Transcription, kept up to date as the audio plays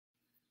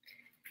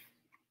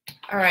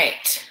All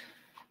right.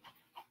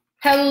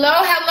 Hello,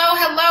 hello,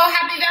 hello.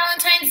 Happy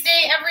Valentine's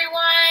Day,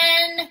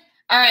 everyone.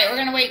 All right, we're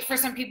going to wait for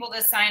some people to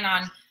sign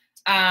on.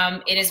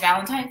 It is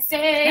Valentine's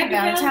Day. Happy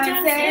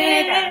Valentine's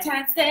Day.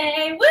 Valentine's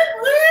Day. Whoop,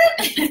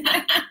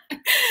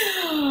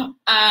 whoop.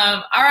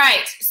 All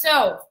right, so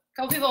a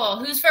couple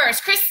people. Who's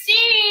first?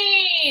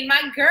 Christine,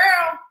 my girl.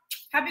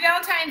 Happy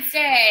Valentine's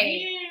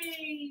Day.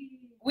 Yay.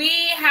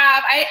 We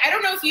have, I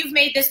don't know if you've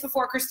made this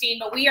before, Christine,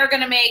 but we are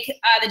going to make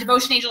the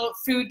Devotion Angel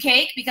food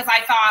cake because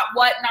I thought,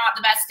 what not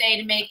the best day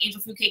to make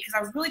angel food cake? Because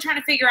I was really trying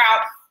to figure out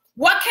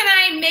what can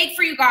I make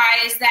for you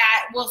guys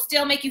that will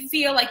still make you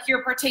feel like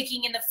you're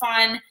partaking in the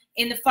fun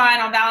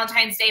on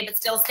Valentine's Day, but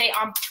still stay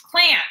on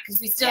plan because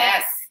we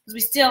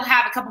still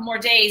have a couple more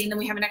days and then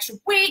we have an extra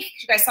week.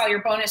 You guys saw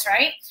your bonus,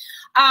 right?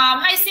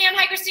 Hi, Sam.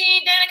 Hi,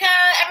 Christine. Danica.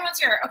 Everyone's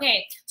here.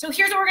 Okay, so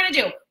here's what we're going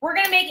to do. We're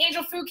going to make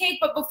angel food cake,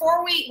 but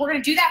before we're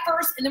going to do that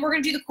first, and then we're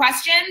going to do the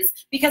questions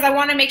because I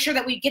want to make sure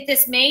that we get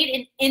this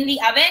made in the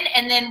oven,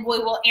 and then we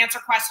will answer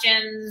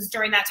questions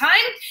during that time.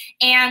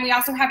 And we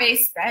also have a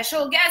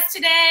special guest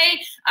today.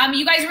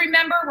 You guys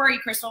remember, where are you,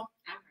 Crystal?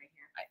 I'm right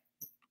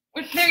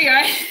here. There you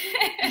are.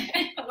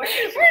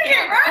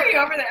 Where are you?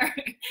 Over there.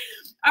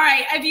 All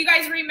right, if you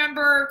guys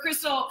remember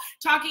Crystal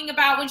talking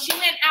about when she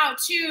went out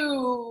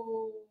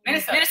to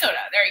Minnesota.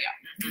 There you go.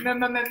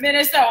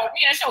 Minnesota.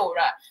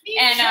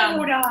 And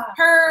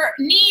her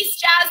niece,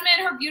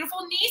 Jasmine, her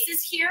beautiful niece,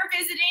 is here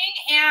visiting.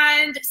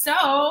 And so,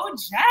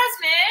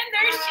 Jasmine,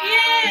 there she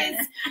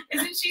is.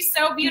 Isn't she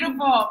so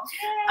beautiful?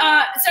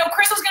 So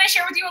Crystal's going to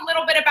share with you a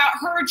little bit about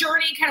her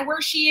journey, kind of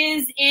where she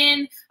is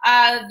in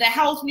the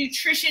health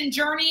nutrition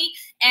journey.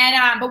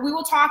 And but we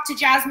will talk to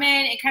Jasmine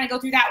and kind of go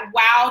through that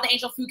while the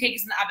angel food cake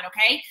is in the oven,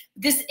 okay?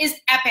 This is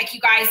epic, you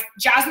guys.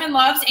 Jasmine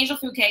loves angel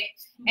food cake.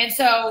 And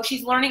so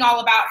she's learning all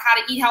about how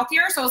to eat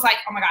healthier. So I was like,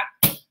 oh my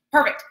God,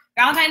 perfect.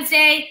 Valentine's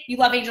Day, you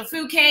love angel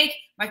food cake.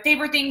 My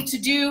favorite thing to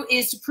do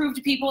is to prove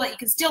to people that you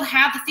can still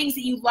have the things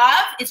that you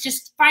love. It's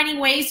just finding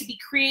ways to be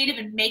creative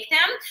and make them.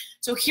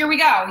 So here we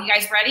go. You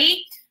guys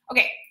ready?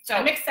 Okay. So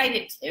I'm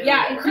excited too.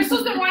 Yeah, and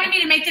Crystal's been wanting me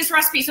to make this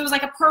recipe, so it was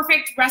like a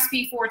perfect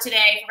recipe for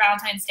today, for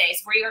Valentine's Day.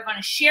 So we are going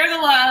to share the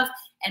love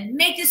and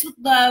make this with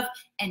love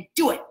and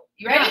do it.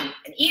 You ready? Yeah,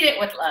 and eat it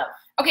with love.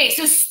 Okay,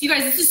 so you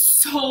guys, this is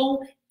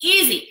so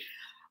easy.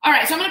 All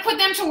right, so I'm going to put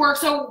them to work.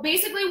 So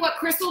basically what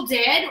Crystal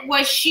did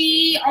was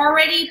she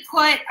already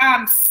put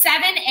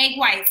 7 egg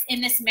whites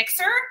in this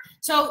mixer.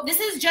 So this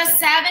is just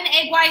 7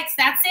 egg whites.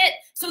 That's it.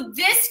 So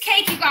this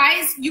cake, you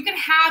guys, you can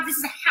have, this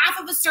is a half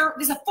of a serve.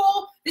 This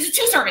is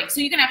 2 servings.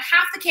 So you can have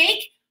half the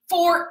cake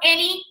for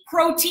any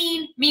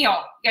protein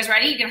meal. You guys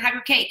ready? You can have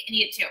your cake and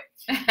eat it too.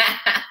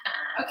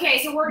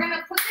 Okay, so we're going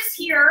to put this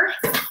here.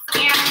 And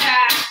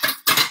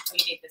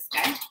you need this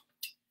guy?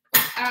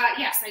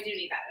 yes, I do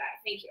need that.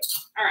 Thank you.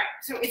 All right,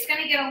 so it's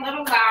going to get a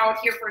little loud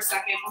here for a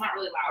second. Well, not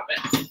really loud, but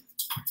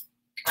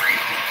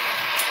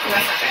Oh,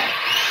 that's not bad.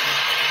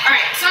 all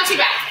right, it's not too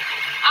bad.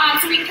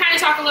 So we can kind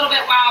of talk a little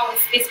bit while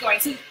it's going.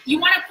 So you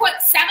want to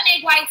put 7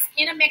 egg whites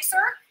in a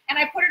mixer, and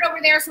I put it over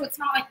there so it's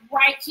not like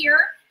right here.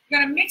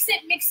 You're going to mix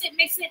it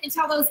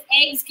until those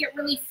eggs get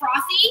really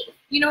frothy.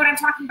 You know what I'm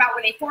talking about,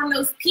 where they form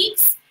those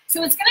peaks.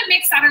 So it's going to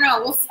mix, I don't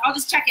know, I'll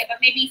just check it, but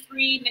maybe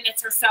 3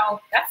 minutes or so.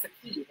 That's the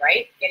key,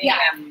 right? Getting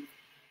them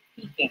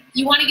peaking.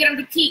 You want to get them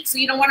to peak, so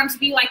you don't want them to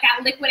be like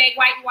that liquid egg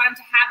white. You want them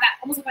to have that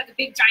almost like a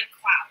big giant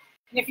cloud.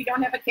 And if you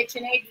don't have a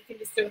KitchenAid, you can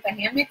just do it with a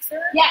hand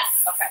mixer? Yes.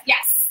 Okay.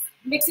 Yes.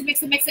 Mix it,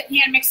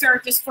 hand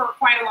mixer just for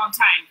quite a long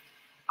time.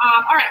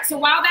 All right, so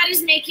while that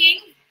is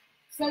making,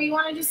 so you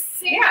want to just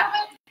say a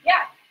little bit?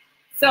 Yeah.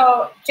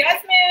 So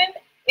Jasmine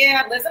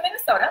lives in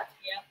Minnesota.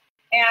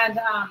 Yeah. And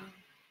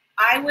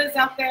I was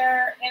out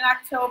there in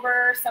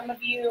October. Some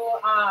of you,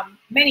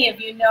 many of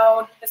you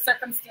know the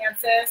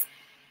circumstances,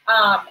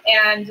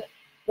 and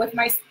with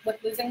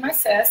losing my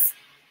sis.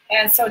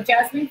 And so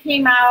Jasmine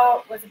came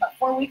out, was about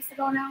 4 weeks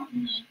ago now?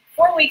 Mm-hmm.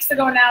 4 weeks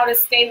ago now to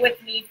stay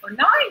with me for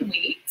 9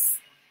 weeks.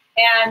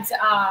 And,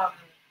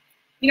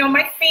 you know,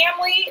 my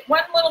family,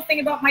 one little thing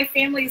about my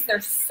family is they're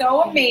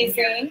so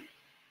amazing.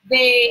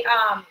 They,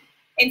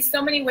 in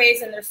so many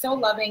ways, and they're so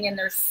loving, and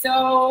they're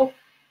so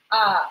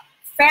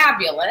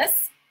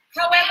fabulous.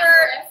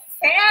 However,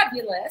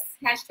 fabulous,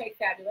 hashtag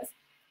fabulous.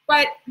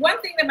 But one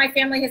thing that my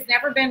family has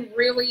never been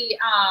really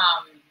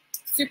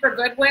super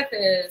good with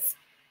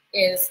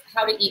is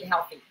how to eat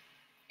healthy.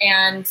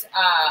 And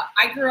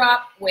I grew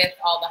up with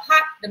all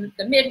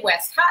the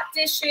Midwest hot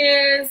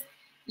dishes,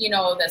 you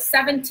know, the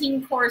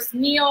 17-course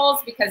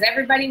meals because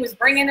everybody was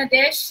bringing a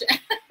dish,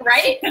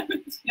 right?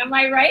 Am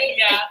I right?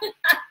 Yeah.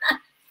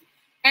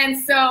 And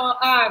so,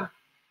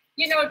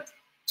 you know,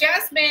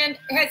 Jasmine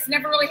has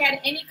never really had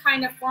any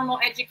kind of formal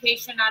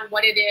education on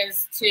what it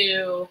is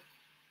to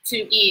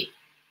eat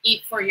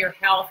for your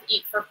health,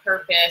 eat for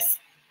purpose,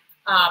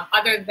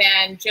 other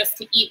than just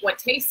to eat what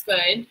tastes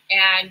good,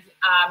 and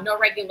no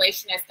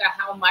regulation as to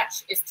how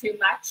much is too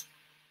much.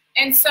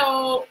 And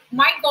so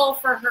my goal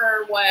for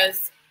her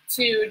was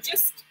to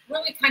just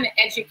really kind of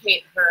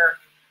educate her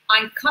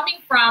on coming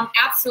from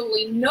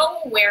absolutely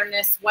no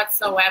awareness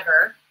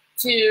whatsoever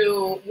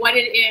to what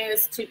it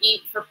is to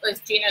eat for, as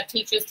Gina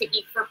teaches, to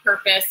eat for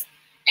purpose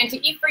and to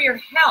eat for your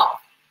health.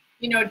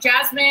 You know,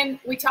 Jasmine,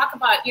 we talk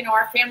about, you know,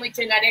 our family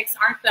genetics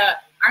aren't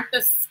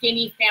the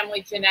skinny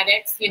family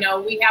genetics. You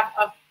know, we have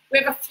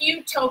a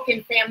few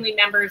token family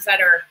members that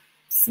are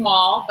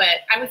small,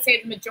 but I would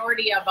say the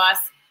majority of us,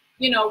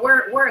 you know,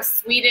 we're a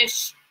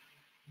Swedish,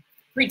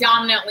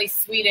 predominantly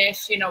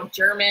Swedish, you know,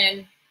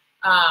 German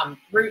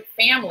root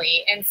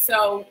family. And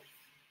so,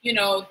 you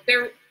know,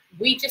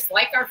 we just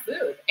like our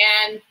food,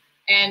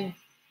 and,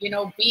 you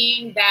know,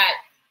 being that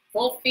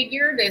full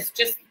figured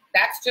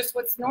that's just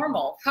what's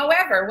normal.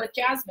 However, with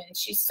Jasmine,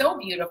 she's so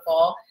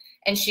beautiful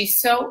and she's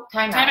so,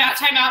 time out.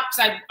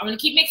 Because I'm going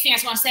to keep mixing. I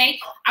just want to say,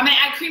 I'm going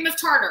to add cream of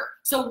tartar.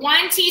 So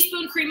 1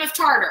 teaspoon cream of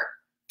tartar.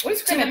 What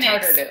does cream of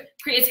tartar do?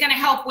 It's going to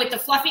help with the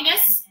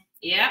fluffiness.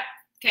 Yep.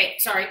 Okay,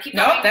 sorry. Keep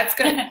going. No, that's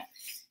good.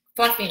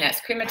 Fluffiness.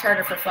 Cream of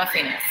tartar for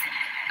fluffiness.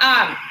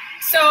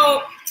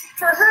 So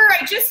for her,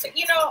 I just,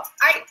 you know,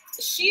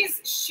 she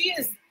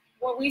is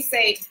what we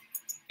say,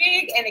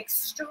 big and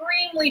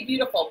extremely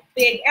beautiful.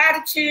 Big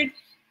attitude,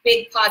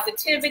 big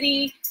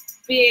positivity,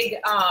 big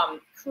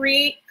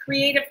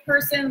creative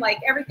person. Like,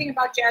 everything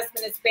about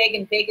Jasmine is big,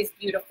 and big is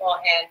beautiful.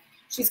 And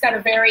she's got a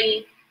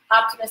very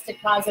optimistic,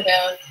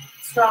 positive,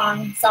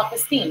 strong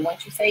self-esteem.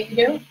 Wouldn't you say you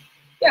do?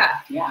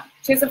 Yeah.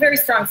 She has a very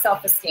strong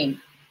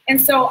self-esteem. And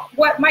so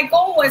what my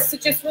goal was to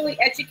just really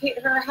educate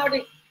her how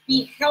to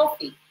be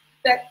healthy,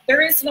 that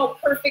there is no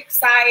perfect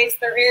size.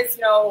 There is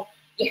no,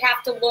 you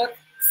have to look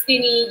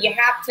skinny. You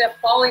have to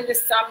fall into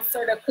some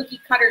sort of cookie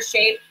cutter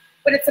shape,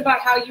 but it's about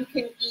how you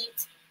can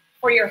eat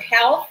for your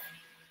health.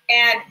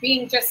 And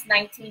being just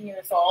 19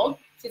 years old,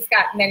 she's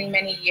got many,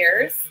 many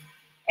years.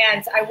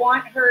 And I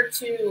want her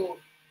to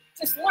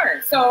just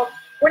learn. So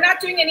we're not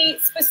doing any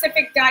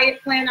specific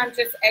diet plan. I'm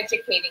just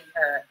educating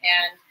her.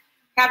 And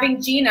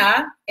having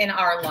Gina in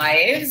our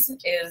lives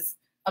is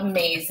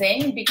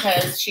amazing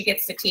because she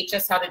gets to teach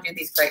us how to do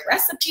these great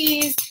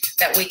recipes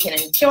that we can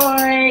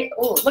enjoy.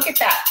 Oh, look at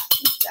that.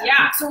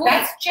 Yeah. So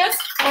that's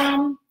just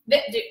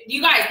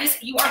you guys,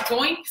 you are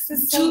going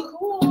so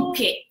cool.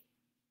 Okay.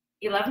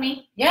 You love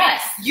me?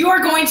 Yes. You are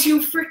going to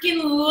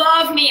freaking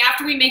love me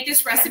after we make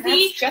this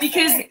recipe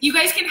because you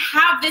guys can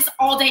have this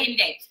all day and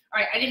day. All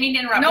right, I didn't mean to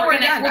interrupt. No, we're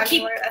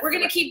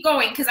gonna keep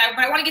going because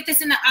I want to get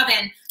this in the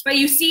oven. But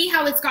you see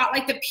how it's got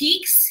like the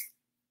peaks,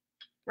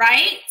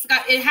 right?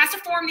 It has to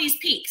form these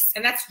peaks,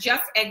 and that's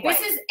just egg white.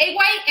 This is egg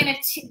white and a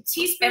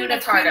teaspoon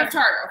of cream of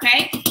tartar.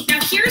 Okay. Now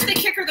here's the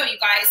kicker, though, you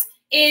guys.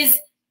 Is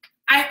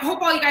I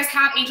hope all you guys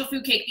have angel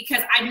food cake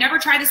because I've never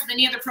tried this with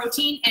any other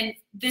protein, and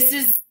this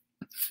is.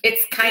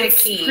 It's kind of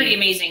key. Pretty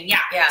amazing,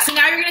 yeah. So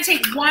now you're gonna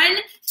take 1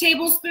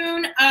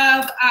 tablespoon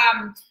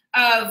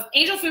of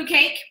angel food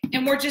cake,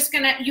 and we're just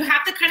gonna. You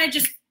have to kind of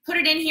just put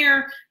it in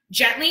here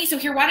gently. So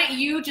here, why don't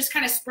you just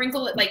kind of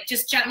sprinkle it like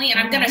just gently, and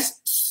I'm gonna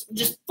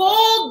just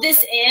fold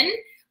this in,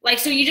 like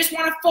so. You just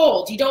want to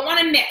fold. You don't want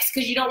to mix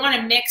because you don't want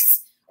to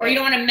mix or you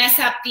don't want to mess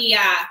up the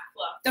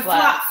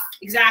fluff.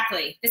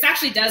 Exactly. This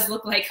actually does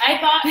look like. I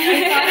thought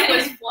it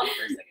was fluff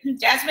for a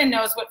second. Jasmine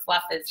knows what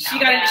fluff is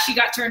now. She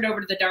got turned over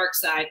to the dark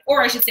side,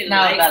 or I should say the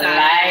light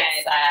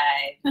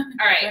side. All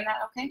right. Doing that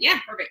okay? Yeah,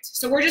 perfect.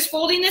 So we're just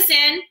folding this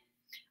in,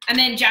 and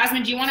then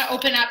Jasmine, do you want to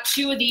open up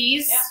 2 of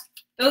these? Yeah.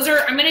 Those are.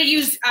 I'm going to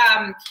use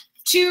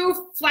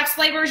 2 flex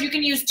flavors. You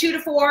can use 2 to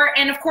 4,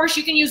 and of course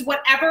you can use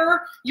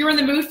whatever you're in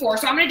the mood for.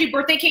 So I'm going to do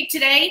birthday cake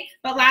today,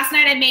 but last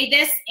night I made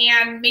this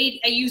and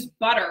I used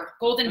butter,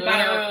 golden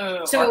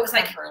butter. So it was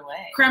like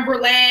creme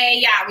brulee.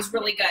 Yeah, it was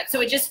really good.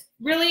 So it just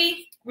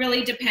really,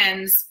 really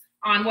depends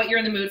on what you're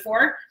in the mood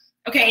for.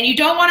 Okay, and you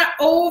don't want to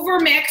over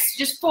mix.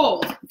 Just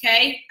fold.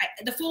 Okay,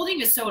 the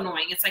folding is so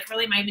annoying. It's like,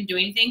 really, am I even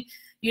doing anything?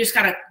 You just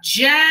gotta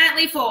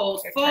gently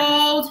fold,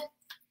 fold,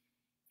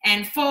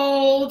 and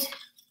fold.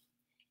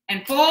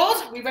 And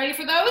fold. We ready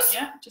for those?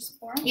 Yeah, just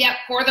pour them. Yep,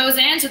 pour those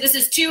in. So this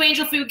is 2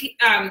 angel food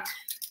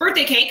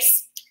birthday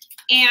cakes.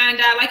 And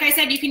like I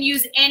said, you can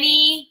use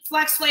any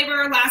flex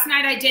flavor. Last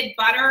night I did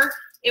butter.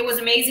 It was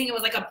amazing. It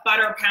was like a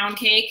butter pound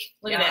cake.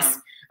 Look at this.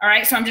 All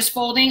right, so I'm just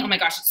folding. Oh my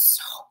gosh, it's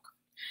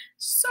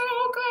so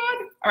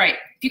good. All right,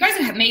 if you guys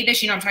have made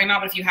this, you know what I'm talking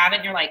about. But if you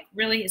haven't, you're like,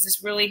 really? Is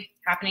this really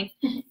happening?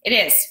 It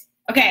is.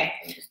 Okay,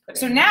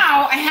 so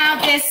now I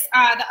have this,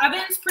 the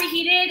oven's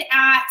preheated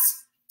at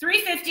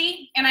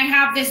 350, and I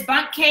have this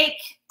bundt cake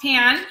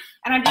pan,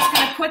 and I'm just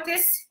gonna put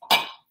this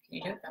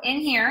in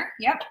here.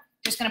 Yep,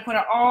 just gonna put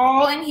it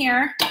all in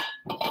here.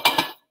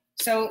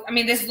 So, I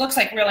mean, this looks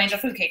like real angel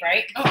food cake,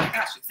 right? Oh my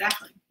gosh,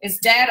 exactly. It's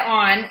dead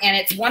on, and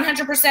it's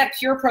 100%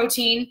 pure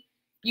protein.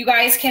 You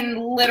guys can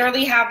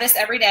literally have this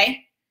every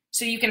day.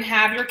 So you can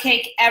have your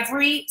cake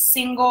every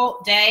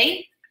single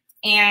day,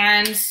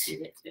 and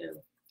eat it too.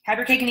 Have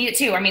your cake and eat it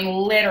too. I mean,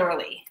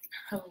 literally.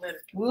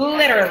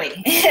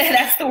 Literally.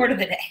 That's the word of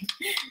the day.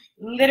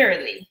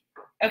 Literally.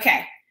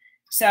 Okay.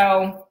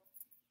 So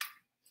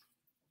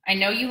I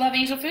know you love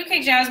angel food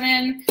cake,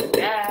 Jasmine.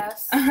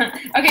 Yes.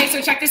 Okay,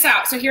 so check this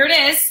out. So here it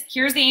is.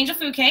 Here's the angel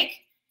food cake.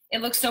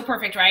 It looks so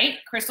perfect, right?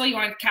 Crystal, you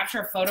want to capture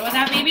a photo of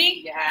that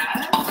maybe?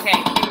 Yeah. Okay,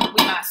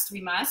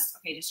 we must.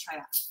 Okay, just try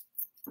that.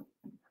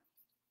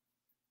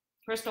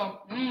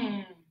 Crystal.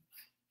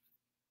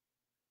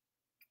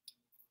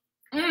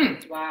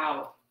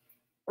 Wow.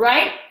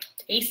 Right?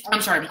 Tasty.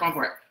 I'm sorry, I'm going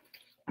for it.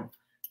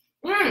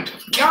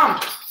 Yum.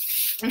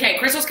 Okay,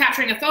 Crystal's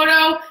capturing a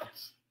photo.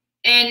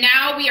 And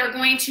now we are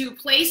going to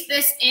place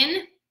this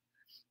in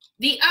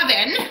the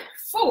oven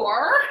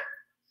for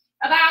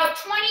about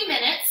 20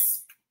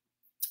 minutes.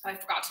 I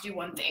forgot to do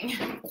one thing.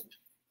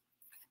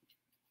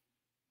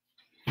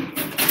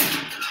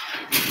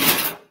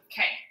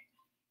 Okay.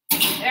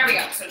 There we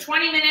go. So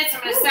 20 minutes.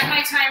 I'm going to set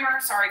my timer.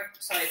 Sorry,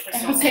 Crystal.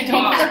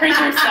 Don't hurt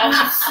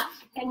yourself.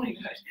 Oh my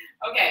gosh.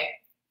 Okay.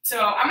 So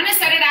I'm going to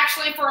set it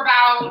actually for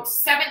about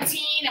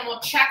 17 and we'll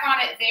check on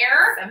it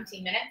there.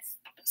 17 minutes?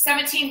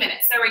 17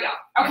 minutes. There we go.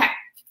 Okay.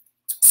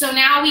 So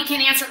now we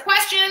can answer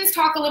questions,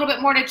 talk a little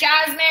bit more to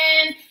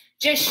Jasmine,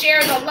 just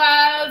share the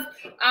love.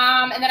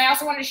 And then I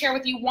also wanted to share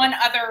with you one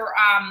other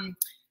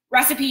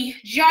recipe,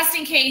 just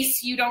in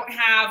case you don't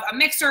have a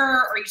mixer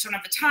or you just don't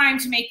have the time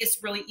to make this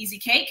really easy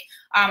cake.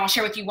 I'll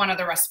share with you one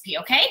other recipe,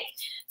 okay?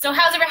 So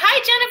how's everyone? Hi,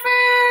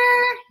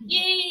 Jennifer.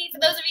 Yay. For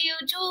those of you,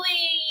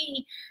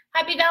 Julie.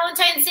 Happy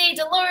Valentine's Day,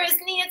 Dolores,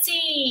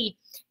 Nancy.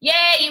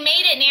 Yay, you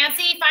made it,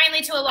 Nancy.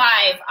 Finally to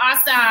alive.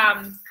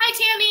 Awesome. Hi,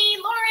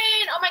 Tammy,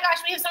 Lauren. Oh my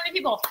gosh, we have so many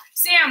people.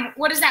 Sam,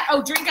 what is that?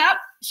 Oh, drink up.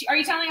 Are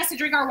you telling us to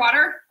drink our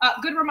water?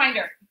 Good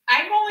reminder.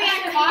 I'm only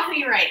on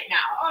coffee right now.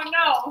 Oh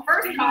no,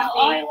 first coffee.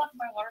 Oh, I left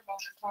my water bottle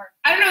in the car.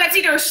 I don't know, that's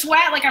either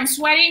sweat, like I'm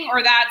sweating,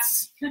 or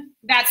that's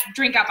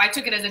drink up. I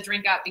took it as a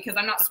drink up because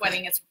I'm not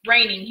sweating. It's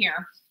raining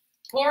here.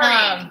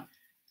 Boring.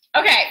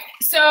 Okay,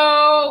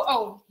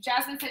 so,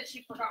 Jasmine said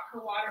she forgot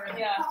her water in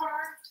the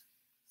car.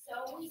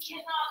 So we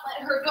cannot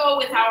let her go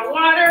without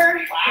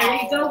water. Wow. There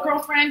you go,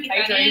 girlfriend.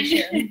 Get that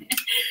in.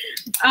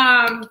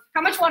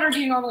 How much water do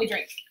you normally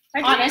drink?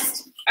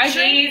 Honest. I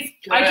drink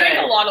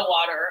a lot of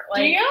water. Like,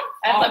 do you?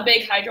 I have a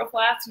big hydro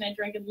flask and I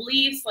drink at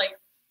least like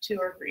 2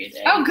 or 3 a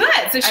day. Oh,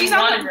 good. So she's I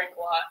on want the to drink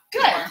a lot.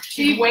 good. More.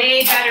 She's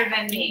way better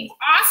than me.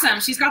 Awesome.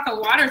 She's got the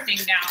water thing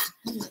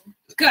down.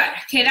 Good.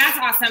 Okay, that's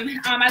awesome.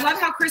 I love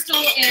how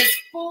Crystal is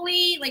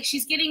fully, like,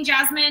 she's getting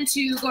Jasmine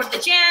to go to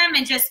the gym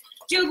and just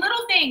do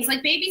little things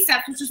like baby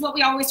steps, which is what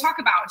we always talk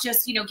about.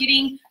 Just, you know,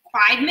 getting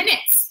 5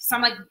 minutes. So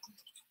I'm like,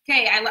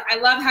 okay, I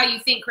love how you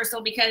think,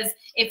 Crystal, because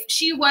if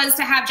she was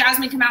to have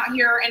Jasmine come out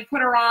here and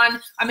put her on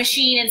a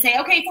machine and say,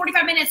 okay,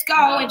 45 minutes,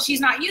 go, and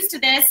she's not used to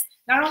this,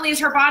 not only is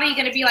her body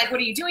going to be like, what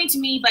are you doing to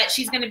me, but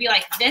she's going to be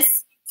like,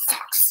 this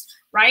sucks,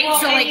 right? Well,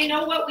 so, and like, you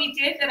know what we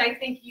did that I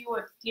think you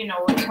would,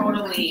 would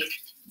totally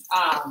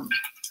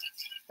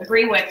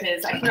agree with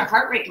is I put a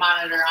heart rate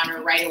monitor on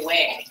her right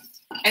away.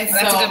 And so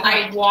that's a good point.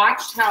 I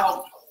watched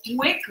how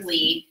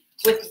quickly,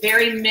 with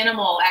very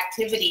minimal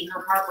activity,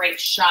 her heart rate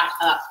shot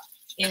up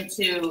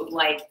into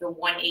like the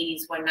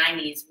 180s,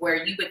 190s,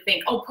 where you would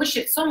think, oh, push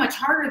it so much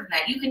harder than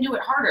that. You can do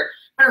it harder.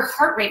 But her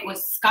heart rate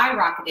was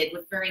skyrocketed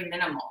with very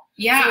minimal.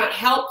 Yeah. So it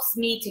helps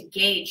me to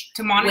gauge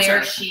to monitor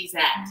where she's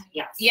at.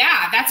 Yes.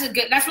 Yeah, that's a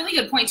really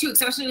good point too,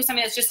 especially with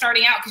somebody that's just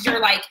starting out, because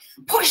you're like,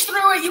 push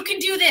through it, you can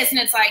do this. And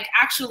it's like,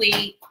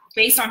 actually,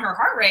 based on her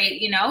heart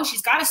rate,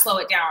 she's got to slow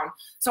it down.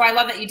 So I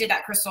love that you did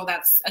that, Crystal.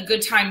 That's a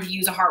good time to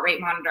use a heart rate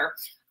monitor.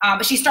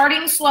 But she's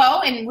starting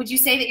slow, and would you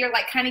say that you're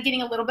like kind of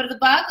getting a little bit of the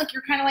bug? Like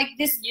you're kind of like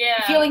this,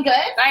 feeling good?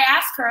 I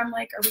asked her, I'm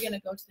like, are we going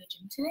to go to the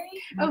gym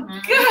today? Oh,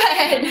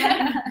 good.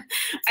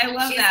 I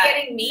love She's that.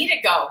 getting me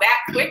to go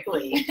that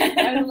quickly.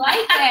 I like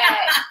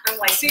it. I'm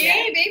like, see,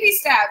 yeah. baby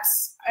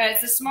steps.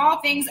 It's the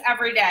small things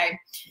every day.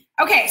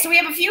 Okay, so we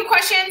have a few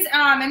questions,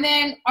 and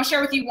then I'll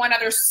share with you one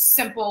other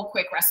simple,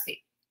 quick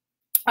recipe.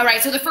 All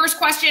right, so the first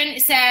question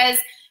says,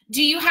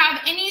 do you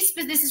have any,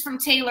 this is from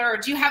Taylor,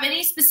 do you have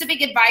any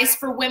specific advice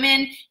for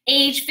women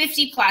age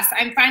 50 plus?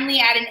 I'm finally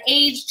at an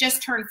age,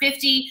 just turned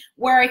 50,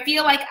 where I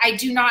feel like I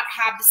do not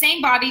have the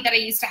same body that I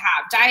used to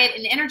have. Diet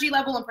and energy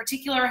level in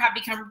particular have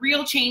become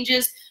real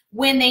changes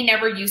when they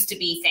never used to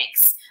be.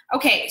 Thanks.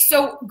 Okay,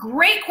 so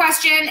great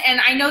question, and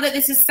I know that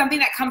this is something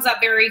that comes up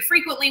very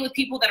frequently with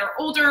people that are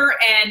older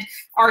and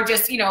are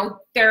just,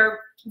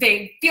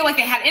 they feel like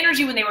they had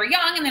energy when they were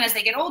young, and then as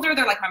they get older,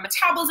 they're like, my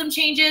metabolism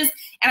changes.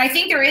 And I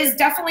think there is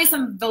definitely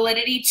some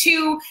validity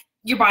to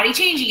your body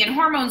changing and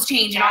hormones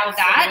change and all of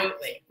that.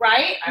 Absolutely.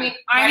 Right? I mean,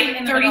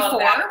 I'm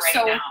 34,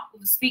 so now.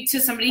 Speak to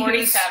somebody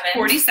 47.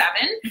 who's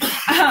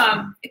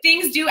 47.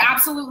 Things do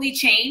absolutely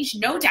change,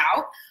 no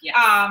doubt. Yes.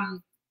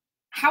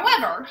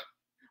 However,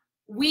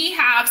 we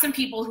have some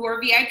people who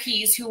are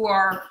VIPs who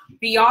are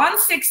beyond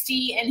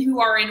 60 and who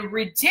are in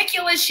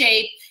ridiculous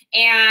shape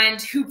and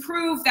who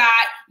prove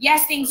that,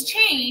 yes, things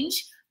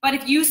change, but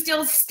if you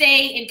still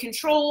stay in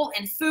control,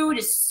 and food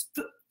is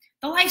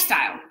the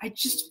lifestyle. I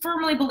just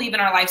firmly believe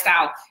in our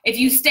lifestyle. If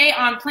you stay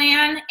on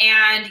plan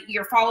and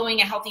you're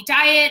following a healthy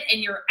diet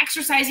and you're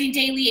exercising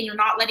daily and you're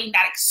not letting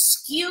that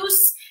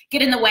excuse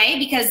get in the way,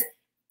 because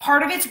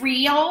part of it's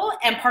real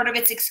and part of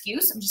it's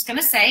excuse, I'm just going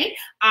to say,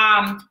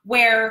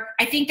 where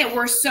I think that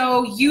we're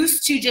so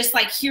used to just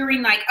like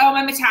hearing like, oh,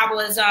 my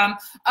metabolism,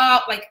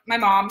 like my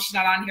mom, she's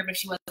not on here, but if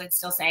she was, I'd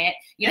still say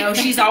it.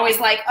 She's always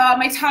like, oh,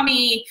 my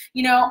tummy,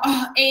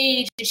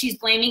 age, and she's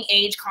blaming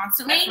age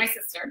constantly. That's my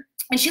sister.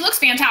 And she looks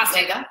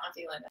fantastic. Linda,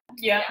 Auntie Linda.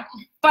 Yeah.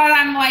 But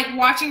I'm like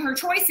watching her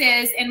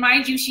choices, and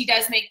mind you, she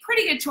does make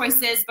pretty good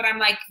choices, but I'm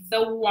like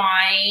the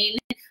wine,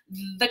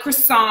 the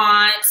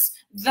croissants,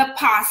 the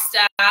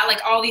pasta,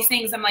 like all these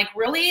things. I'm like,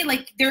 really?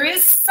 Like there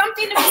is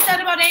something to be said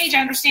about age. I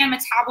understand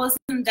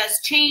metabolism does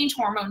change,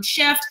 hormones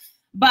shift,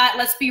 but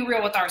let's be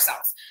real with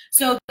ourselves.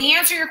 So to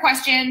answer your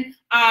question,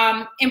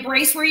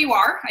 embrace where you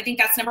are. I think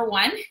that's number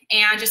one,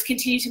 and just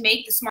continue to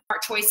make the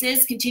smart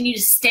choices, continue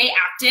to stay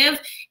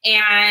active,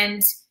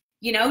 and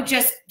you know,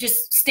 just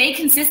stay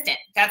consistent.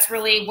 That's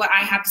really what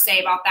I have to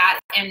say about that.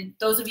 And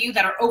those of you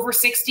that are over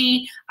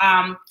 60,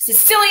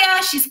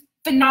 Cecilia, she's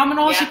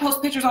phenomenal. Yeah. She posts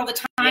pictures all the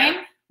time.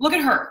 Yeah. Look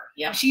at her.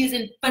 Yeah. She is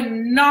in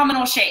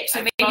phenomenal shape.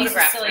 So maybe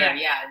Cecilia. Her.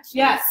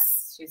 Yeah.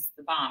 She's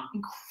the bomb.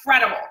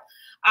 Incredible.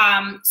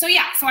 So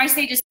yeah, so I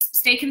say just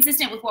stay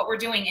consistent with what we're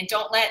doing, and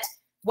don't let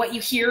what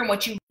you hear and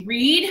what you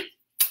read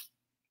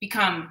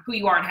become who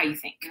you are and how you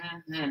think.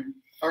 Mm-hmm.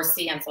 Or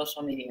see on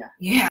social media.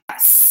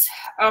 Yes.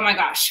 Oh my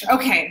gosh.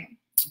 Okay.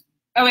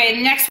 Okay,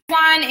 the next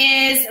one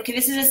is, okay,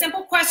 this is a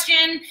simple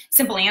question,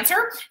 simple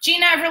answer.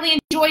 Gina, I've really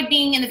enjoyed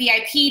being in the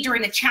VIP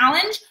during the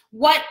challenge.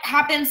 What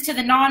happens to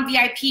the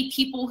non-VIP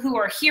people who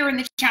are here in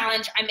the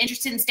challenge? I'm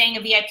interested in staying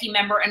a VIP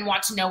member and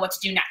want to know what to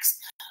do next.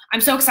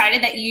 I'm so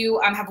excited that you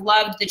have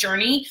loved the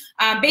journey.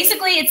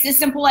 Basically, it's as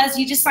simple as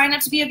you just sign up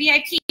to be a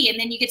VIP, and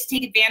then you get to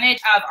take advantage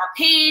of our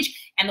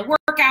page and the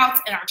workouts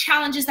and our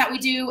challenges that we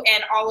do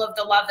and all of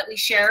the love that we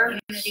share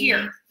here.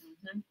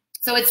 Mm-hmm.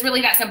 So it's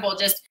really that simple.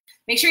 Just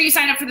make sure you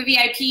sign up for the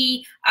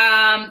VIP.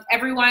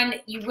 Everyone,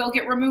 you will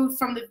get removed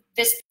from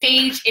this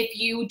page if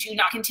you do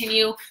not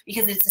continue,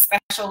 because it's a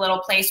special little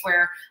place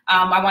where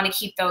I want to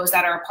keep those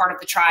that are a part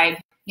of the tribe,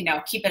 you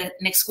know, keep it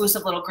an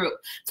exclusive little group.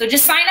 So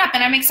just sign up,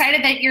 and I'm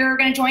excited that you're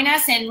going to join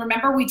us. And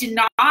remember, we did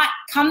not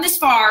come this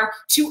far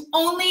to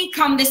only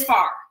come this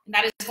far. And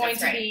that is going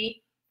to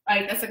be,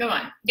 like, That's a good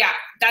one. yeah,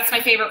 that's my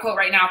favorite quote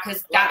right now,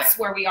 because that's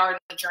where we are in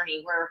the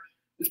journey, where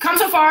we've come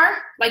so far.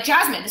 Like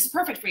Jasmine, this is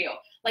perfect for you.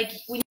 Like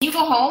when you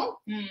go home,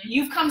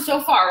 you've come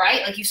so far,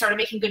 right? Like you started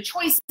making good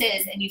choices,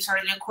 and you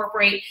started to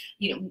incorporate,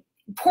 you know,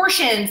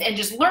 portions and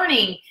just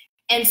learning.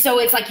 And so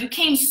it's like you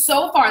came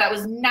so far. That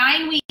was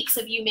 9 weeks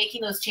of you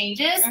making those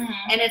changes.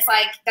 And it's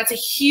like, that's a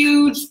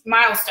huge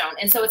milestone.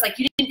 And so it's like,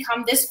 you didn't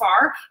come this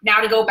far now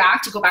to go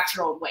back to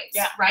your old ways,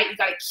 right? You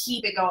got to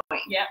keep it going.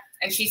 Yeah.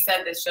 And she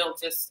said that she'll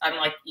just, I'm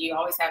like, you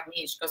always have me.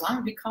 And she goes, I'm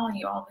going to be calling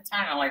you all the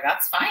time. I'm like,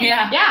 that's fine.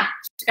 Yeah. Yeah.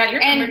 She's got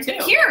your number too.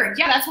 Here,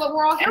 yeah, that's what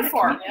we're all here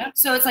for. Yeah.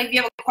 So it's like, if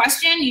you have a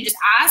question, you just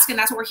ask, and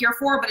that's what we're here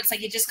for. But it's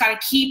like, you just got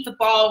to keep the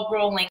ball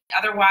rolling.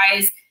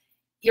 Otherwise,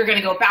 you're going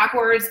to go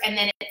backwards. And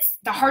then it's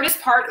the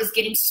hardest part is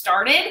getting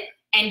started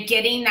and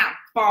getting that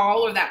ball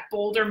or that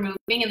boulder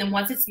moving. And then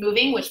once it's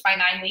moving, which by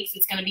 9 weeks,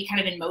 it's going to be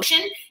kind of in motion,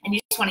 and you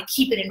just want to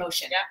keep it in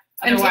motion.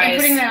 Yeah. Otherwise, and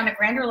putting that on a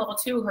grander level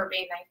too, her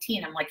being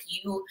 19, I'm like,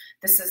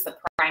 this is the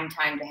prime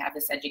time to have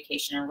this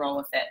education and roll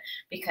with it,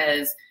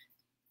 because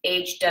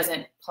age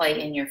doesn't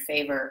play in your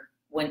favor.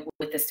 When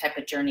with this type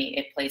of journey,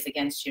 it plays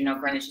against you. No,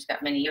 granted, she's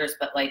got many years,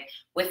 but like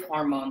with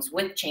hormones,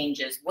 with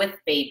changes, with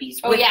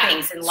babies, with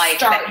things in life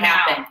that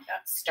happen,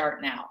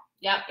 start now.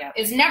 Yep.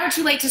 It's never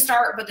too late to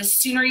start, but the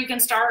sooner you can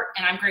start,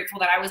 and I'm grateful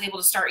that I was able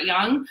to start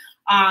young,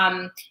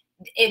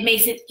 it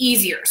makes it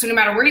easier. So no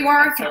matter where you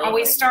are, you can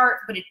always start,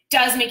 but it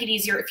does make it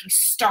easier if you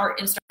start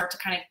to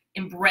kind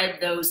of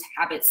embed those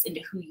habits into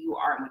who you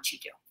are and what you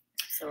do.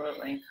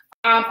 Absolutely.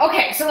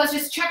 Okay, so let's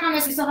just check on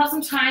this. We still have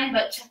some time,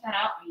 but check that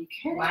out. Are you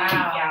kidding?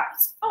 Wow. Yeah,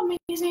 it's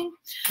amazing.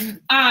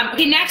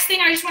 Okay, next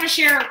thing, I just want to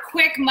share a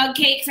quick mug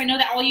cake, because I know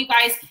that all you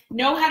guys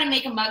know how to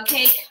make a mug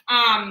cake.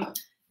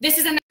 This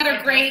is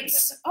another great.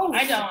 Oh,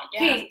 I don't.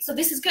 Yeah. Okay, so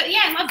this is good.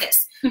 Yeah, I love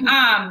this.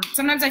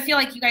 Sometimes I feel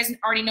like you guys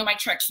already know my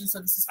tricks, and so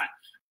this is fun.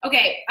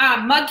 Okay,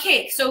 mug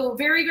cake. So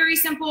very, very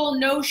simple.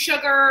 No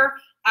sugar.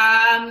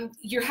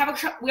 We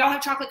all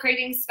have chocolate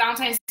cravings.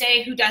 Valentine's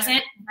Day. Who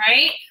doesn't,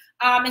 right?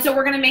 And so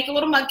we're going to make a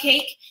little mug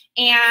cake,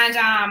 and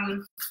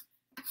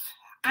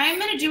I'm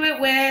going to do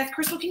it with,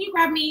 Crystal, can you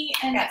grab me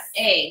an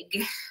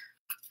egg?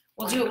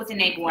 We'll do it with an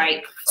egg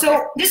white.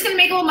 So this is going to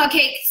make a little mug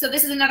cake. So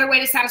this is another way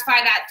to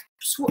satisfy that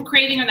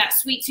craving or that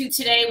sweet tooth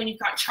today when you've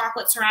got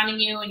chocolate surrounding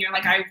you and you're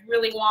like, I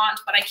really want,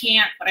 but I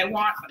can't, but I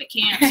want, but I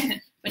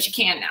can't, but you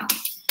can now.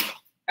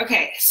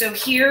 Okay, so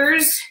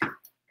here's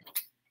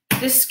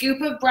this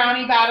scoop of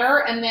brownie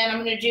batter, and then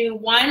I'm going to do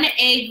 1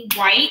 egg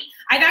white.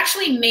 I've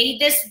actually made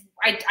this.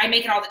 I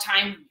make it all the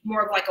time,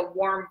 more of like a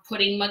warm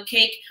pudding mug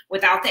cake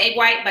without the egg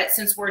white, but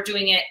since we're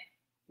doing it,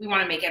 we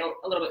want to make it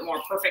a little bit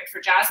more perfect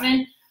for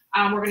Jasmine.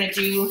 We're going to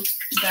do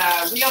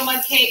the real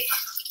mug cake.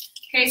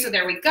 Okay, so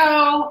there we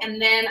go. And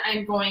then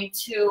I'm going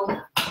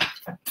to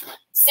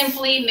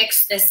simply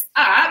mix this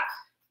up.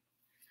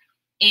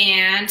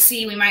 And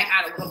see, we might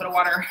add a little bit of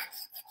water.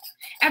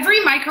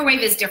 Every microwave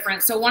is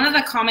different. So one of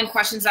the common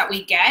questions that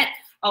we get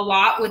a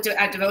lot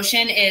at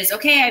Devotion is,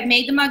 okay, I've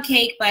made the mug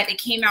cake, but it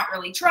came out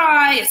really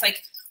dry. It's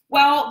like,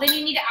 well, then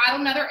you need to add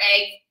another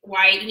egg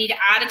white. You need to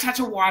add a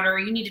touch of water.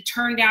 You need to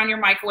turn down your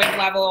microwave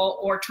level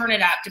or turn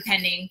it up,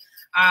 depending.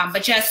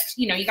 But just,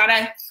 you know, you got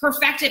to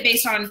perfect it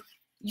based on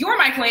your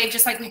microwave,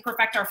 just like we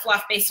perfect our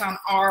fluff based on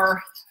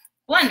our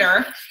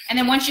blender. And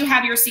then once you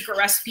have your secret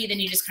recipe, then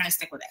you just kind of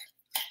stick with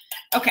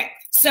it. Okay,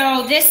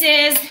 so this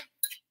is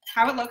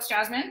how it looks,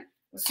 Jasmine.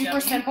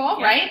 Super simple,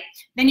 right?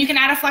 Then you can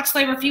add a flex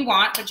flavor if you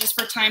want, but just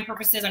for time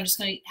purposes, I'm just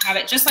going to have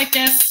it just like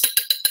this.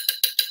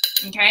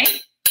 Okay.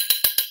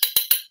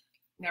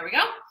 There we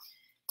go.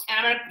 And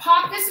I'm going to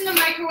pop this in the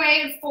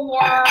microwave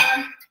for,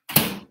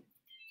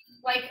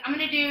 like, I'm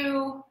going to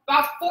do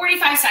about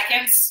 45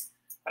 seconds,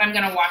 but I'm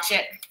going to watch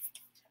it.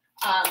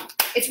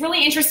 It's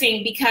really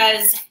interesting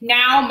because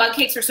now mug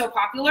cakes are so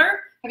popular.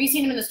 Have you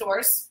seen them in the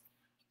stores?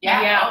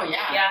 Yeah. Oh,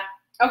 yeah. Yeah.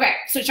 Okay,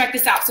 so check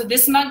this out. So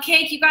this mug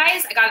cake, you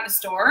guys, I got at the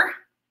store.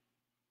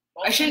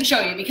 I shouldn't show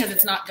you because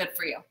it's not good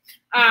for you.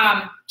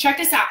 Check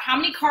this out. How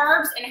many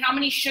carbs and how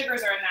many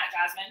sugars are in that,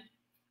 Jasmine?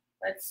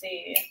 Let's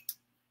see.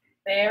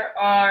 There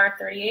are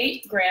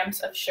 38 grams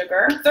of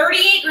sugar.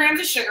 38 grams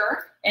of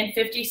sugar. And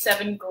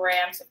 57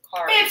 grams of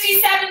carbs.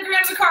 57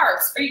 grams of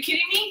carbs. Are you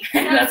kidding me?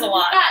 That's a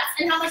lot.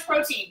 And how much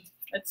protein?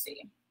 Let's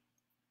see.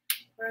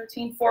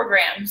 Protein, 4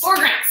 grams. 4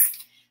 grams.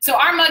 So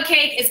our mug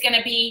cake is going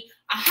to be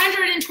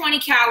 120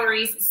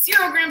 calories,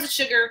 0 grams of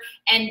sugar,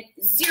 and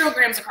 0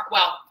 grams of carbs.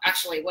 Well,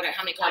 actually,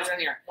 how many carbs are in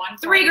there?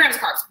 3 grams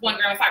of carbs, 1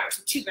 gram of fiber,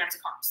 so 2 grams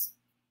of carbs.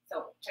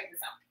 So check this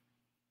out.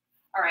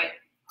 All right.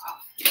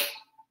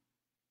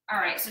 All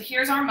right, so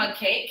here's our mug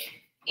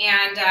cake,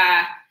 and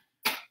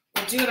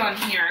we'll do it on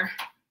here.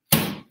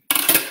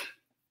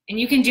 And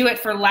you can do it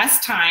for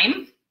less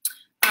time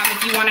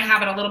if you want to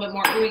have it a little bit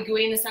more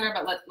gooey in the center,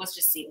 but let's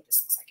just see what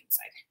this looks like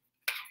inside.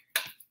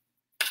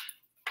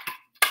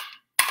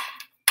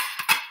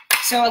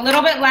 So a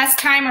little bit less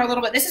time or a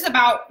little bit, this is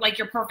about like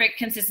your perfect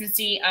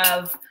consistency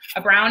of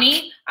a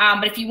brownie.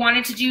 But if you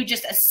wanted to do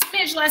just a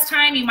smidge less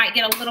time, you might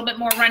get a little bit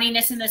more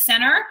runniness in the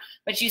center,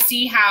 but you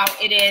see how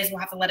it is, we'll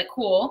have to let it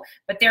cool,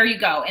 but there you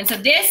go. And so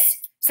this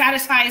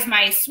satisfies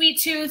my sweet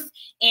tooth.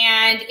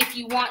 And if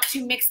you want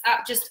to mix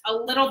up just a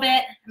little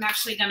bit, I'm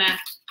actually gonna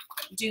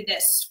do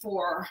this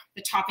for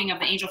the topping of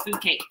the angel food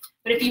cake.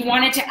 But if you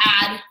wanted to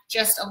add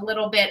just a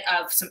little bit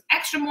of some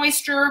extra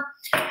moisture,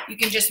 you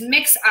can just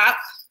mix up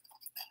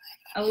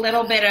a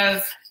little bit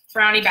of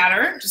brownie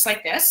batter, just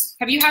like this.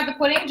 Have you had the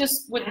pudding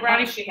just with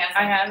brownie? She hasn't.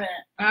 I haven't.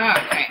 Oh,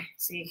 okay.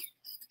 See.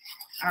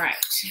 All right.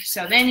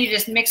 So then you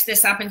just mix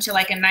this up into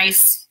like a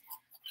nice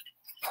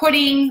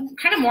pudding,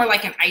 kind of more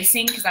like an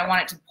icing because I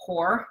want it to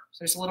pour. So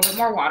there's a little bit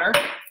more water.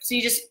 So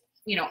you just,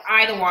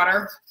 eye the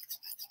water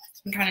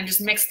and kind of just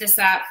mix this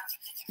up.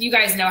 You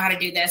guys know how to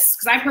do this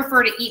because I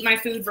prefer to eat my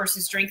food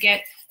versus drink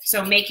it.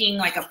 So making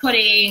like a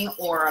pudding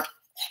or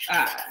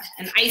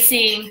an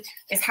icing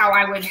is how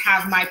I would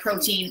have my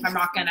protein if I'm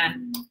not gonna,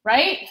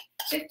 right?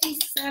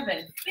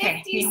 57.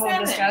 Okay, can you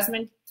hold this,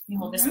 Jasmine? Can you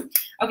hold this?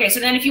 Okay, so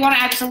then if you want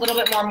to add just a little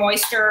bit more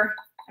moisture,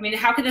 I mean,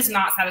 how could this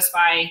not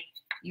satisfy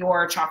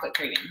your chocolate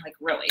craving? Like,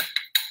 really,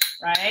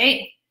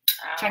 right?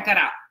 Check that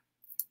out.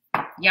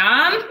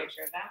 Yum.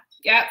 Picture of that.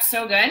 Yep,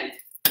 so good.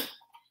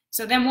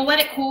 So then we'll let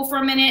it cool for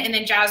a minute, and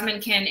then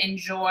Jasmine can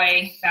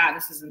enjoy that.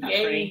 This isn't that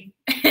pretty,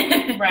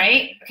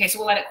 right? Okay, so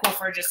we'll let it cool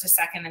for just a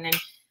second, and then.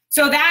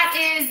 So that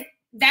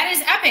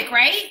is epic,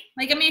 right?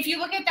 Like, I mean, if you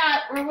look at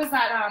that, where was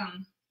that?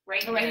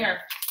 Right here.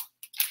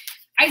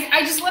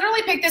 I just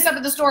literally picked this up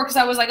at the store because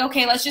I was like,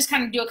 okay, let's just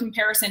kind of do a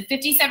comparison.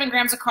 57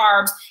 grams of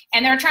carbs,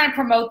 and they're trying to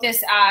promote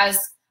this as,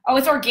 oh,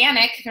 it's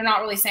organic. They're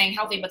not really saying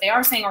healthy, but they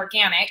are saying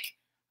organic.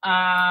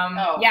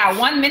 Yeah,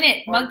 1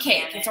 minute mug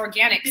cake. It's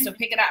organic, so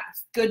pick it up.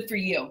 It's good for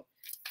you.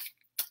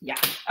 Yeah.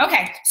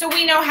 Okay, so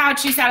we know how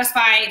to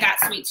satisfy that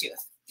sweet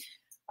tooth.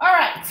 All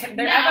right.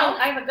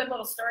 I have a good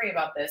little story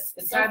about this.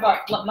 It's not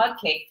about mug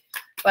cake,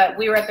 but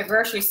we were at the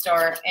grocery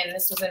store, and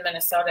this was in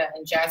Minnesota,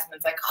 and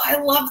Jasmine's like, oh, I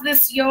love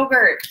this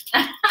yogurt.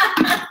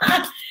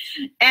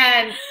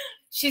 And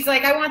she's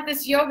like, I want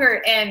this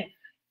yogurt. And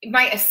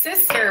my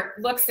sister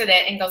looks at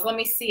it and goes, let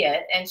me see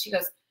it. And she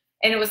goes,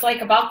 and it was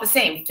like about the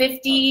same,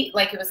 50,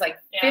 like it was like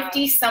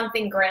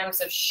 50-something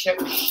grams of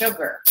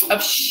sugar.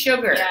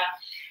 Yeah.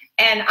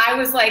 And I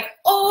was like,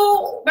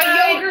 oh, but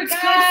my yogurt's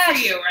gosh. good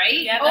for you,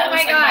 right? Yeah, Oh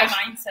my gosh.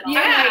 My mindset on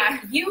Yeah,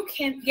 like, you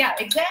can, yeah,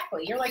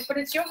 exactly. You're like, but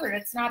it's yogurt.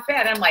 It's not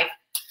bad. I'm like,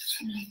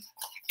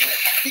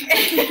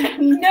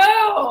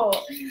 no,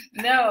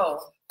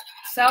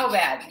 so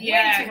bad.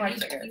 Yeah, way too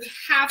much sugar. you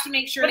have to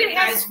make sure But that it you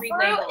has guys read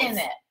fruit labels. in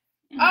it.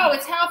 Oh,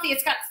 it's healthy.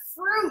 It's got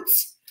fruit.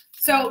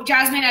 So,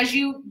 Jasmine, as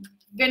you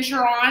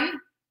venture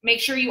on, make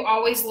sure you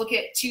always look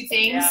at 2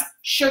 things. Yeah.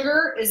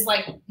 Sugar is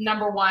like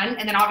 #1,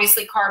 and then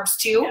obviously carbs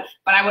too. Yeah.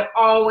 But I would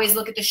always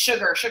look at the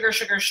sugar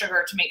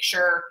to make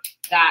sure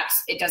that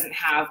it doesn't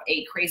have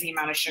a crazy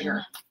amount of sugar.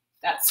 Mm-hmm.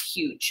 That's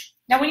huge.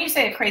 Now, when you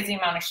say a crazy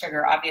amount of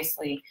sugar,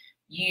 obviously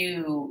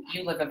you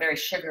live a very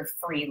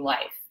sugar-free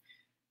life.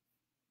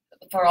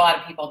 For a lot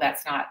of people,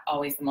 that's not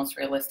always the most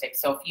realistic.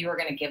 So if you were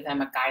going to give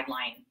them a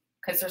guideline,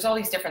 because there's all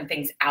these different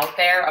things out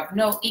there of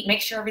make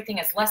sure everything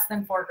is less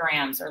than 4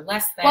 grams or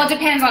less than. Well, it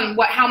depends on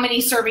how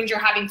many servings you're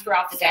having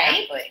throughout the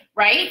day, Exactly.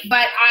 right?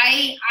 But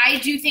I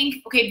do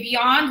think, okay,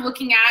 beyond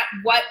looking at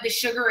what the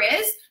sugar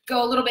is,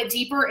 go a little bit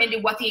deeper into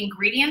what the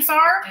ingredients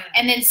are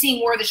and then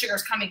seeing where the sugar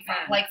is coming from.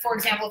 Like, for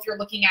example, if you're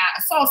looking at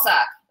a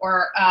salsa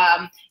or,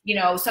 you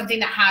know, something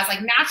that has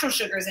like natural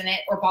sugars in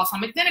it or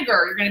balsamic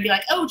vinegar, you're going to be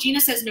like, oh,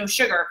 Gina says no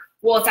sugar.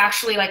 Well, it's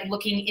actually like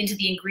looking into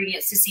the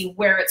ingredients to see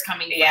where it's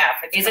coming from. Yeah.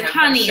 Is it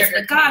honey? Is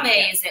it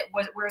agave? Is it,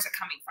 where is it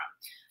coming from?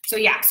 So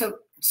yeah, so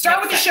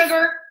start with the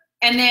sugar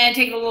and then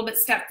take it a little bit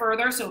step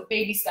further. So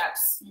baby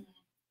steps.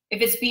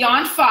 If it's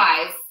beyond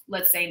 5,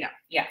 let's say no.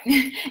 Yeah.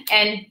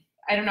 And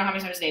I don't know how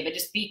many times a day, but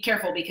just be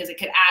careful because it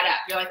could add up.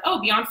 You're like, oh,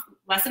 beyond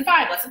less than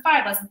 5, less than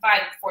 5, less than 5.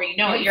 And before you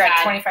know it, you're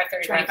at 25,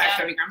 30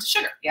 30 grams of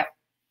sugar. Yep.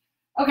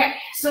 Okay,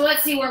 so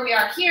let's see where we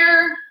are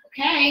here.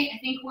 Okay, I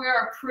think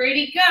we're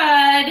pretty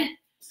good.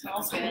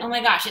 Smells good. Oh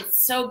my gosh,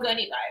 it's so good,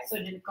 you guys. So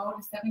did it go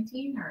to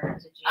 17 or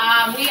did you?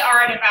 We are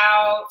at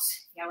about,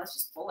 yeah, let's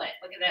just pull it.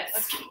 Look at this.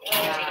 Let's take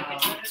a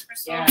picture of this,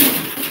 Crystal. Yeah.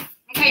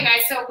 Okay,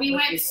 guys, so we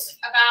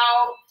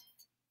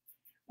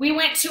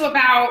went to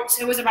about,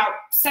 it was about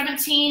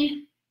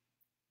 17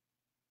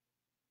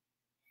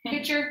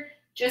 picture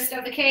just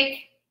of the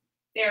cake.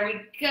 There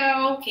we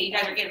go. Okay, you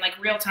guys are getting like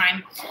real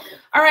time.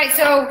 All right,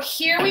 so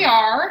here we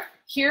are.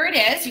 Here it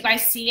is. You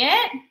guys see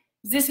it?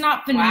 Is this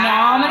not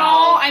phenomenal?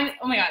 Wow.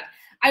 Oh my God.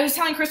 I was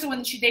telling Crystal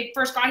when they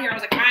first got here, I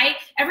was like,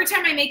 every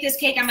time I make this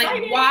cake, I'm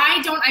like,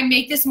 why don't I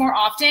make this more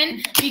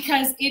often?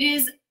 Because it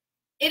is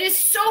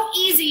so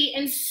easy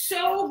and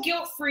so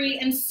guilt-free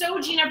and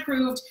so Gina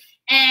approved.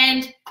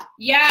 And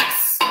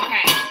yes,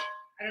 okay. I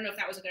don't know if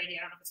that was a good idea.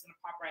 I don't know if it's gonna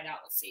pop right out.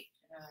 Let's see.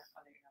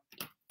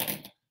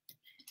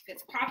 If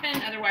it's popping,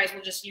 otherwise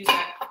we'll just use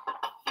that.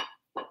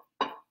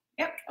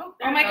 Yep.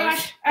 Oh my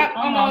gosh.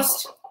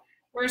 Almost.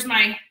 Where's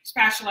my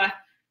spatula?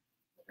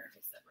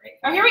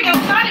 Oh, here we go. We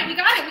got it. We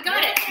got it. We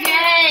got it.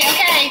 Yay.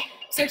 Okay.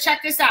 So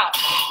check this out.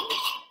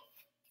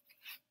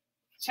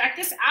 Check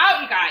this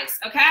out, you guys.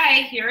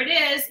 Okay. Here it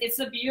is. It's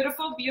a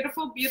beautiful,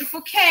 beautiful,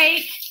 beautiful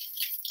cake.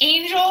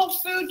 Angel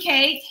food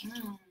cake.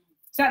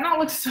 Does that not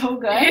look so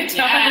good? Yes,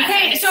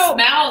 okay, it so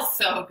smells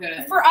so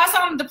good. For us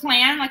on the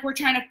plan, like we're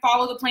trying to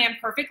follow the plan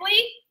perfectly.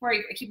 Where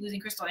I keep losing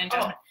Crystal and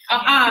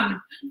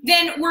Jasmine.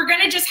 Then we're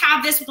gonna just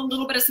have this with a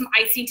little bit of some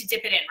icing to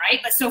dip it in,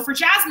 right? But so for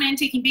Jasmine,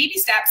 taking baby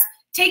steps,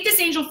 take this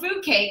angel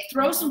food cake,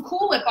 throw some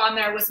Cool Whip on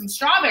there with some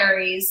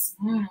strawberries,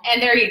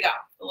 and there you go.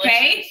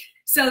 Okay,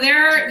 so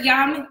they're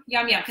yum,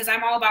 yum, yum. Because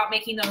I'm all about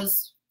making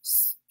those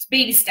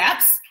baby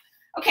steps.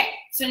 Okay,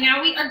 so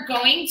now we are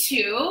going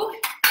to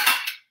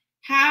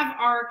have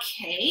our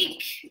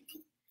cake.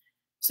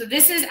 So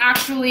this is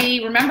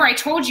actually, remember I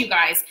told you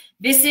guys,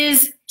 this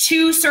is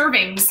 2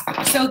 servings.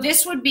 So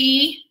this would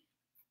be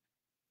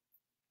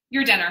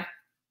your dinner.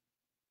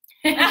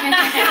 That's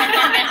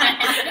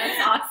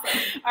awesome.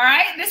 All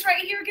right, this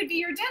right here could be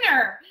your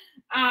dinner.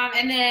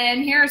 And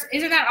then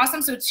isn't that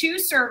awesome? So 2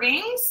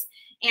 servings,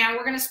 and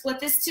we're gonna split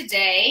this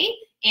today.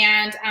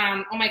 And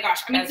oh my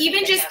gosh, I mean,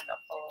 even just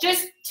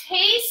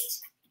taste.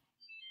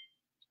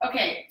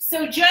 Okay,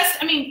 so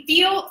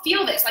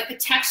feel this, like the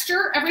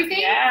texture, everything.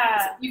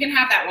 Yeah. You can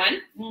have that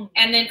one.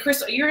 And then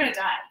Crystal, you're gonna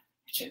die.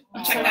 Check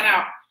that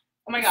out.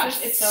 Oh my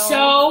gosh, it's so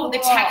cool. The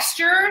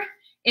texture,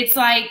 it's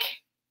like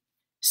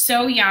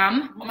so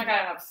yum. Oh my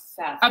God, I'm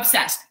obsessed.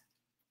 Obsessed.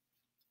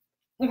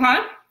 Okay.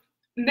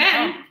 And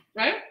then,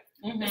 right?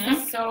 This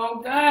is so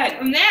good.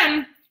 And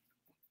then,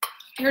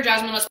 here,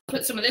 Jasmine, let's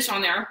put some of this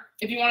on there.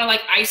 If you want to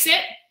like ice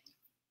it.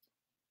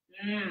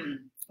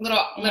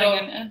 Little,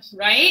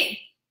 right?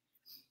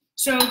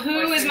 So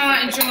who is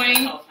not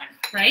enjoying,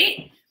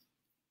 right?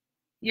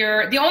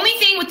 The only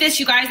thing with this,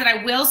 you guys, that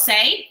I will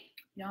say,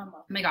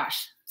 oh my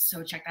gosh,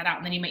 so check that out.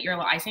 And then you make your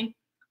little icing.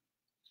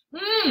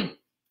 Oh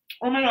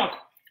my God.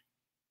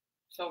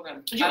 So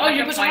good.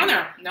 You put some on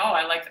there. No,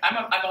 I've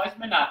always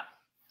been a,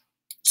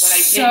 when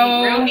I get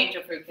real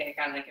angel fruit cake,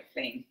 I like it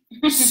plain.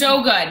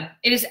 So good.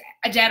 It is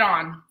a dead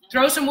on.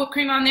 Throw some whipped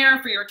cream on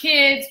there for your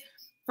kids,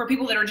 for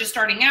people that are just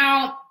starting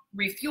out,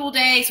 refuel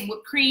day, some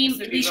whipped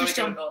cream. At least you're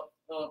still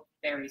little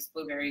berries,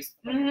 blueberries,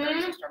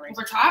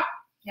 over top.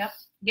 Yep.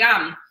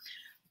 Yum.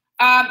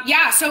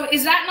 Yeah, so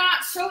is that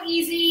not so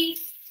easy,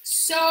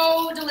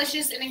 so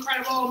delicious and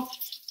incredible?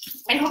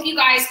 I hope you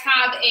guys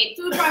have a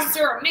food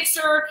processor or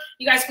mixer.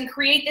 You guys can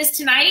create this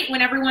tonight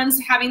when everyone's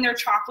having their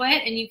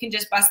chocolate, and you can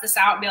just bust this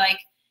out and be like,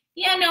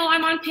 yeah, no,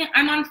 I'm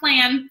on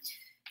plan.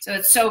 So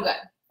it's so good.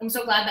 I'm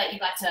so glad that you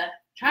got to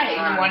try it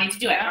and you're wanting to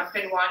do it. I've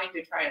been wanting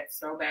to try it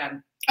so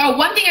bad. Oh,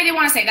 one thing I did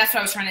want to say, that's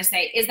what I was trying to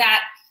say, is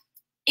that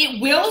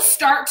it will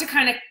start to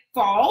kind of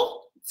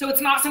fall. So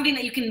it's not something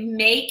that you can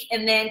make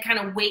and then kind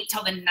of wait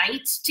till the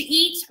night to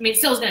eat. I mean, it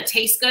still is going to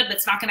taste good, but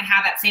it's not going to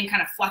have that same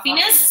kind of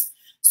fluffiness.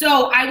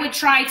 So I would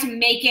try to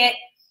make it,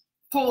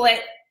 pull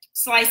it,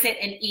 slice it,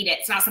 and eat it.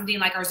 It's not something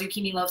like our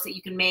zucchini loaves that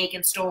you can make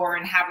and store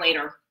and have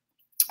later.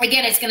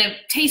 Again, it's going to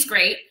taste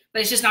great,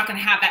 but it's just not going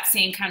to have that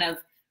same kind of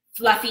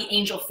fluffy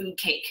angel food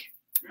cake.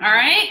 All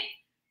right?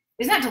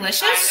 Isn't that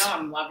delicious? I know,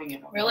 I'm loving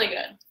it. Really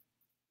good.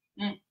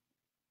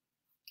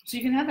 So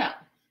you can have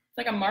that. It's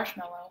like a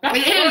marshmallow.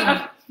 It is.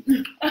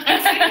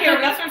 I'm sitting here,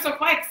 that's why I'm so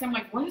quiet, because I'm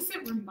like, what is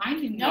it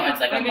reminding me of? No, it's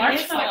like a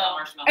marshmallow.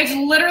 It's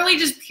literally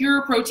just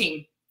pure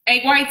protein.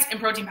 egg whites, and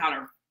protein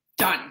powder.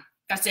 Done.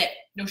 That's it.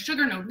 No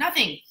sugar, no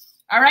nothing.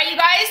 All right, you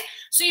guys?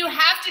 So you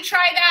have to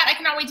try that. I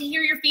cannot wait to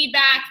hear your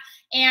feedback.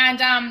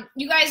 And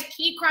you guys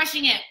keep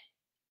crushing it.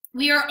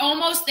 We are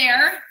almost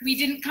there. We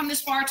didn't come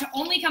this far to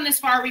only come this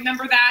far.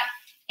 Remember that.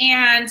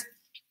 And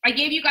I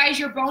gave you guys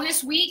your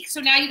bonus week.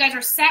 So now you guys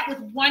are set with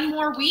one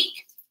more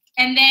week.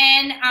 And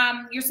then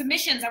your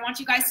submissions. I want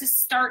you guys to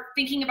start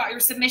thinking about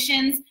your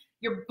submissions,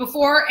 your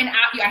before and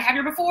after. I have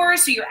your before,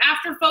 so your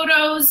after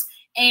photos.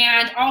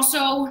 And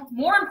also,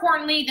 more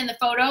importantly than the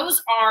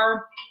photos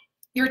are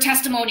your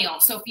testimonial.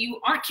 So if you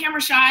aren't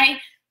camera shy,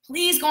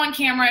 please go on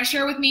camera,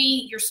 share with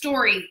me your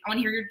story. I want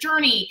to hear your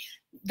journey,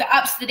 the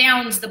ups, the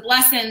downs, the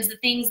blessings, the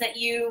things that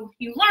you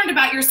learned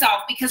about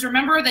yourself. Because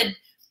remember that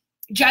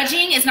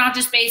judging is not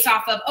just based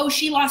off of, oh,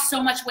 she lost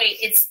so much weight.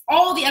 It's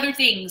all the other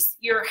things,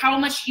 how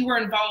much you were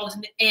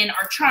involved in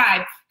our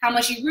tribe, how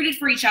much you rooted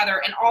for each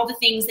other, and all the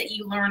things that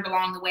you learned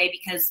along the way,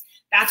 because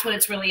that's what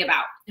it's really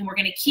about. And we're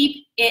going to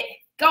keep it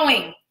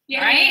going. Yay.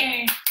 All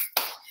right?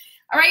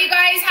 All right, you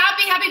guys,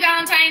 happy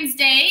Valentine's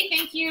Day.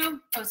 Thank you.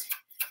 Oh,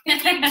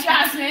 thank you,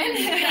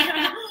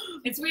 Jasmine.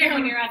 It's weird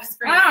when you're on the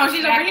screen. Oh,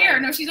 she's over here.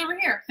 No, she's over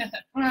here.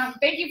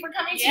 Thank you for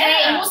coming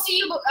today. And we'll see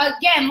you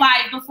again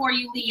live before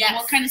you leave. Yes.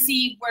 We'll kind of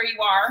see where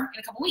you are in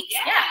a couple weeks.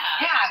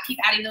 Yeah. Keep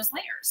adding those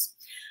layers.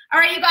 All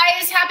right, you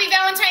guys. Happy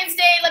Valentine's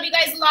Day. Love you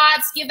guys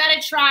lots. Give that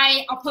a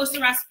try. I'll post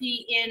the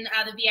recipe in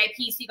the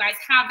VIP so you guys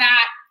have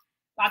that.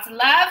 Lots of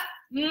love.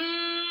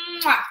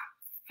 Mwah.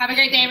 Have a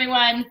great day,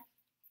 everyone.